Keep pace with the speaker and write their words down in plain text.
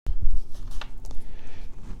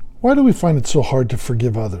Why do we find it so hard to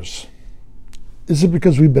forgive others? Is it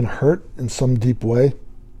because we've been hurt in some deep way?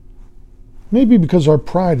 Maybe because our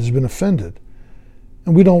pride has been offended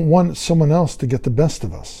and we don't want someone else to get the best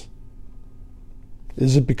of us.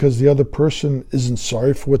 Is it because the other person isn't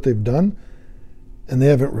sorry for what they've done and they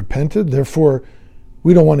haven't repented? Therefore,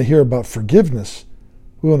 we don't want to hear about forgiveness.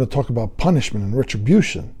 We want to talk about punishment and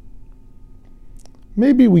retribution.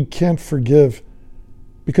 Maybe we can't forgive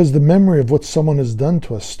because the memory of what someone has done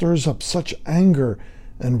to us stirs up such anger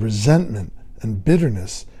and resentment and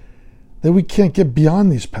bitterness that we can't get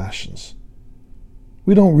beyond these passions.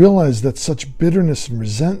 We don't realize that such bitterness and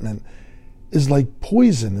resentment is like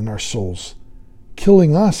poison in our souls,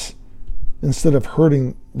 killing us instead of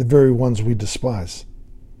hurting the very ones we despise.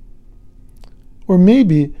 Or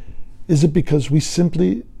maybe is it because we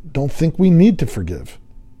simply don't think we need to forgive?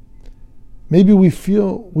 Maybe we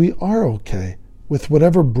feel we are okay with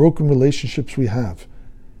whatever broken relationships we have.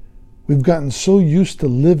 We've gotten so used to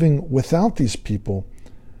living without these people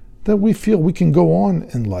that we feel we can go on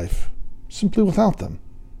in life simply without them.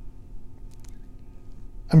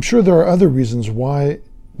 I'm sure there are other reasons why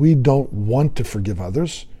we don't want to forgive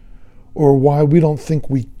others, or why we don't think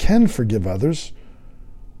we can forgive others,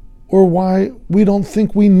 or why we don't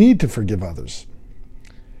think we need to forgive others.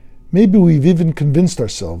 Maybe we've even convinced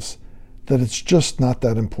ourselves that it's just not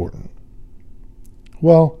that important.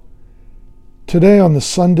 Well, today on the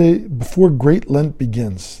Sunday before Great Lent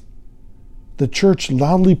begins, the Church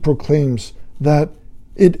loudly proclaims that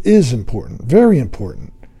it is important, very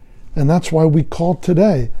important, and that's why we call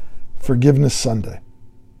today Forgiveness Sunday.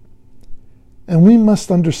 And we must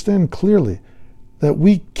understand clearly that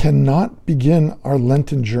we cannot begin our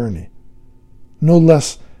Lenten journey, no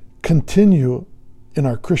less continue in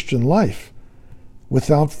our Christian life,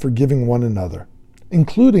 without forgiving one another,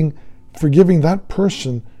 including forgiving that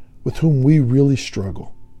person with whom we really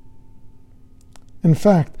struggle. In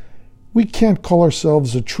fact, we can't call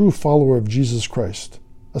ourselves a true follower of Jesus Christ,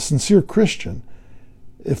 a sincere Christian,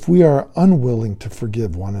 if we are unwilling to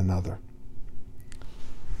forgive one another.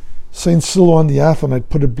 St. Silouan the Athonite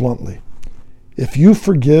put it bluntly: if you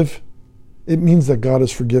forgive, it means that God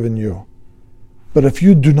has forgiven you. But if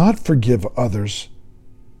you do not forgive others,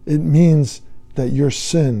 it means that your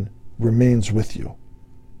sin remains with you.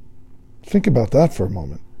 Think about that for a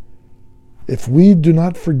moment. If we do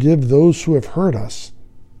not forgive those who have hurt us,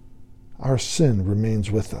 our sin remains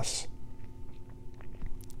with us.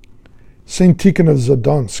 St. Tikhon of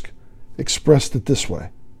Zadonsk expressed it this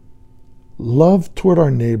way: love toward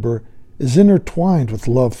our neighbor is intertwined with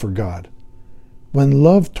love for God. When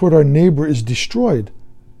love toward our neighbor is destroyed,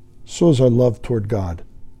 so is our love toward God.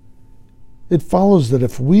 It follows that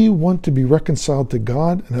if we want to be reconciled to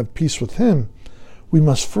God and have peace with Him, we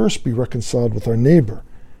must first be reconciled with our neighbor,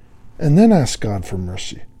 and then ask God for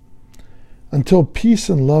mercy. Until peace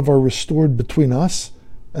and love are restored between us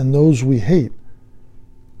and those we hate,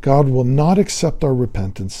 God will not accept our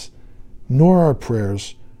repentance, nor our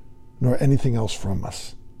prayers, nor anything else from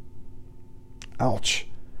us. Ouch.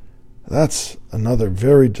 That's another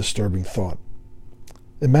very disturbing thought.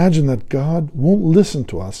 Imagine that God won't listen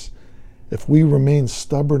to us if we remain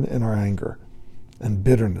stubborn in our anger and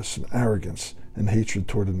bitterness and arrogance and hatred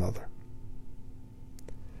toward another.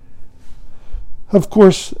 Of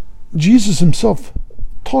course, Jesus himself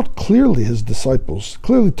clearly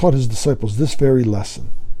taught his disciples this very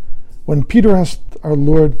lesson. When Peter asked our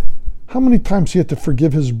Lord how many times he had to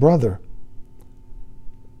forgive his brother,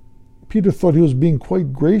 Peter thought he was being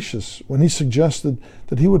quite gracious when he suggested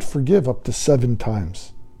that he would forgive up to 7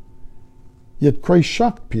 times. Yet Christ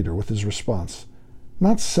shocked Peter with his response: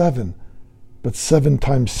 not 7, but 7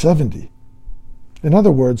 times 70. In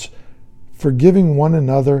other words, forgiving one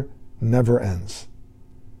another never ends.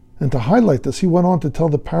 And to highlight this, he went on to tell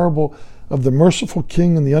the parable of the merciful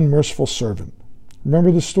king and the unmerciful servant.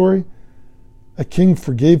 Remember the story? A king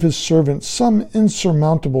forgave his servant some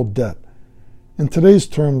insurmountable debt. In today's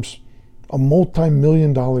terms, a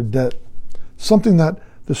multi-million-dollar debt, something that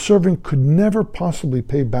the servant could never possibly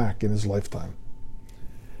pay back in his lifetime.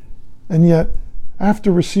 And yet,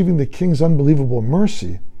 after receiving the king's unbelievable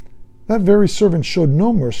mercy, that very servant showed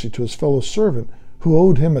no mercy to his fellow servant who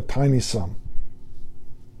owed him a tiny sum.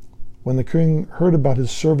 When the king heard about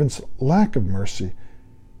his servant's lack of mercy,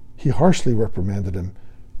 he harshly reprimanded him.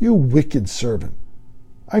 "You wicked servant!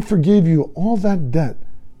 I forgave you all that debt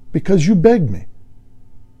because you begged me.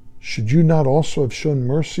 Should you not also have shown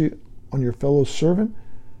mercy on your fellow servant,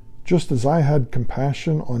 just as I had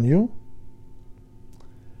compassion on you?"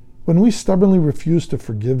 When we stubbornly refuse to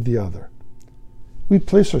forgive the other, we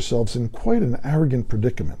place ourselves in quite an arrogant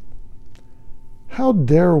predicament. How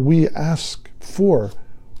dare we ask for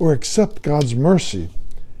or accept God's mercy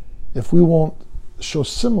if we won't show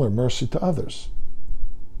similar mercy to others.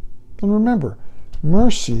 And remember,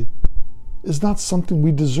 mercy is not something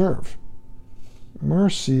we deserve.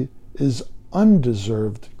 Mercy is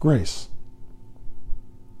undeserved grace.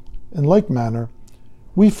 In like manner,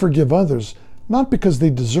 we forgive others not because they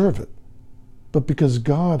deserve it, but because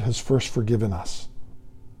God has first forgiven us.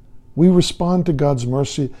 We respond to God's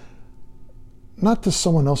mercy not to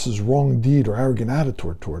someone else's wrong deed or arrogant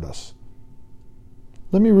attitude toward us.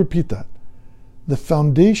 Let me repeat that. The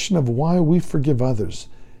foundation of why we forgive others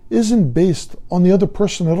isn't based on the other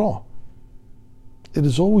person at all. It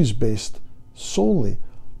is always based solely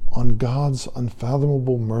on God's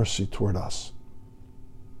unfathomable mercy toward us.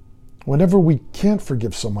 Whenever we can't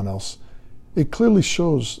forgive someone else, it clearly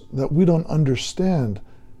shows that we don't understand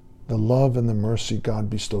the love and the mercy God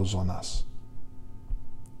bestows on us.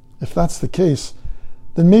 If that's the case,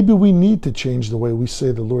 then maybe we need to change the way we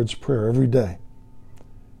say the Lord's Prayer every day.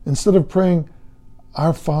 Instead of praying,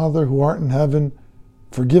 "Our Father who art in heaven,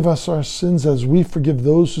 forgive us our sins as we forgive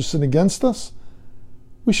those who sin against us,"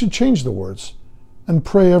 we should change the words and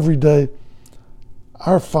pray every day,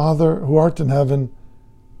 "Our Father who art in heaven,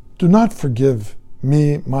 do not forgive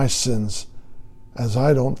me my sins as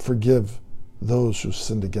I don't forgive those who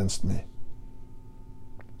sinned against me."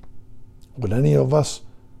 Would any of us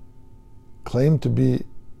claim to be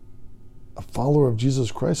a follower of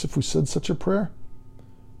Jesus Christ if we said such a prayer?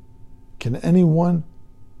 Can anyone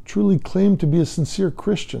truly claim to be a sincere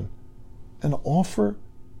Christian and offer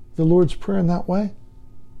the Lord's Prayer in that way?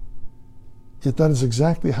 Yet that is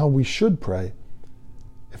exactly how we should pray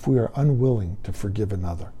if we are unwilling to forgive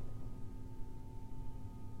another.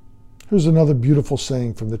 Here's another beautiful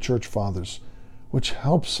saying from the Church Fathers, which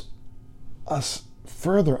helps us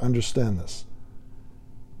further understand this.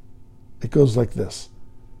 It goes like this: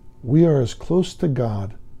 we are as close to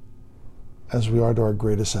God as we are to our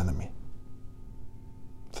greatest enemy.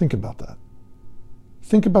 Think about that.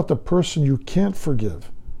 Think about the person you can't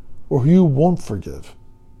forgive or who you won't forgive.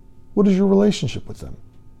 What is your relationship with them?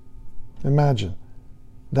 Imagine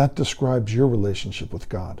that describes your relationship with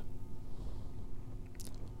God.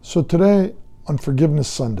 So today, on Forgiveness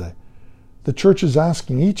Sunday, the church is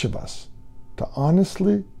asking each of us to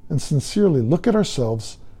honestly and sincerely look at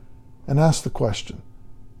ourselves and ask the question,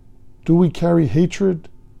 do we carry hatred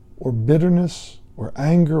or bitterness or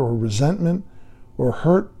anger or resentment or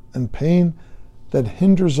hurt and pain that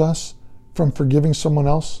hinders us from forgiving someone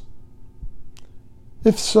else?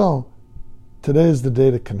 If so, today is the day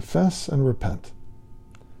to confess and repent.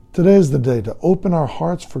 Today is the day to open our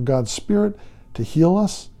hearts for God's Spirit to heal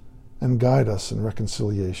us and guide us in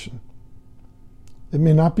reconciliation. It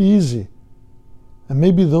may not be easy, and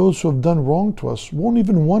maybe those who have done wrong to us won't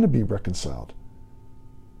even want to be reconciled.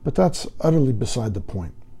 But that's utterly beside the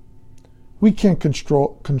point. We can't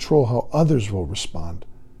control how others will respond.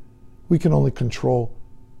 We can only control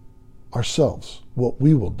ourselves, what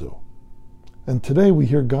we will do. And today we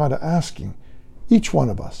hear God asking each one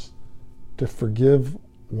of us to forgive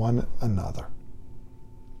one another.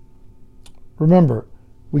 Remember,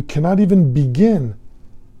 we cannot even begin,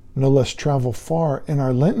 no less travel far in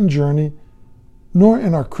our Lenten journey, nor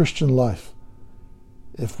in our Christian life,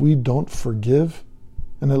 if we don't forgive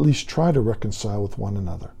and at least try to reconcile with one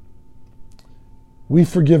another. We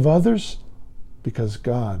forgive others because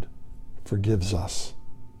God forgives us.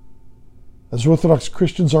 As Orthodox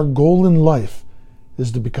Christians, our goal in life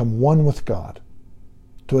is to become one with God,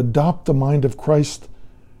 to adopt the mind of Christ,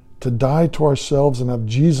 to die to ourselves and have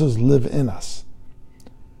Jesus live in us.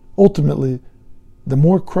 Ultimately, the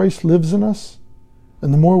more Christ lives in us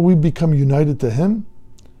and the more we become united to Him,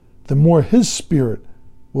 the more His Spirit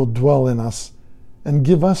will dwell in us and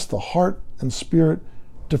give us the heart and spirit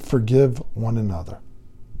to forgive one another.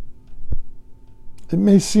 It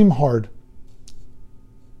may seem hard,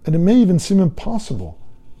 and it may even seem impossible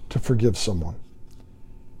to forgive someone.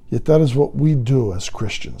 Yet that is what we do as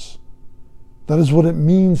Christians. That is what it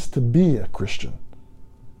means to be a Christian.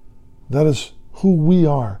 That is who we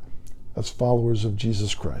are as followers of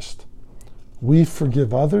Jesus Christ. We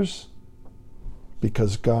forgive others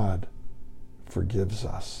because God forgives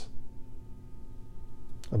us.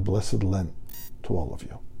 A blessed Lent to all of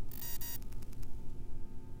you.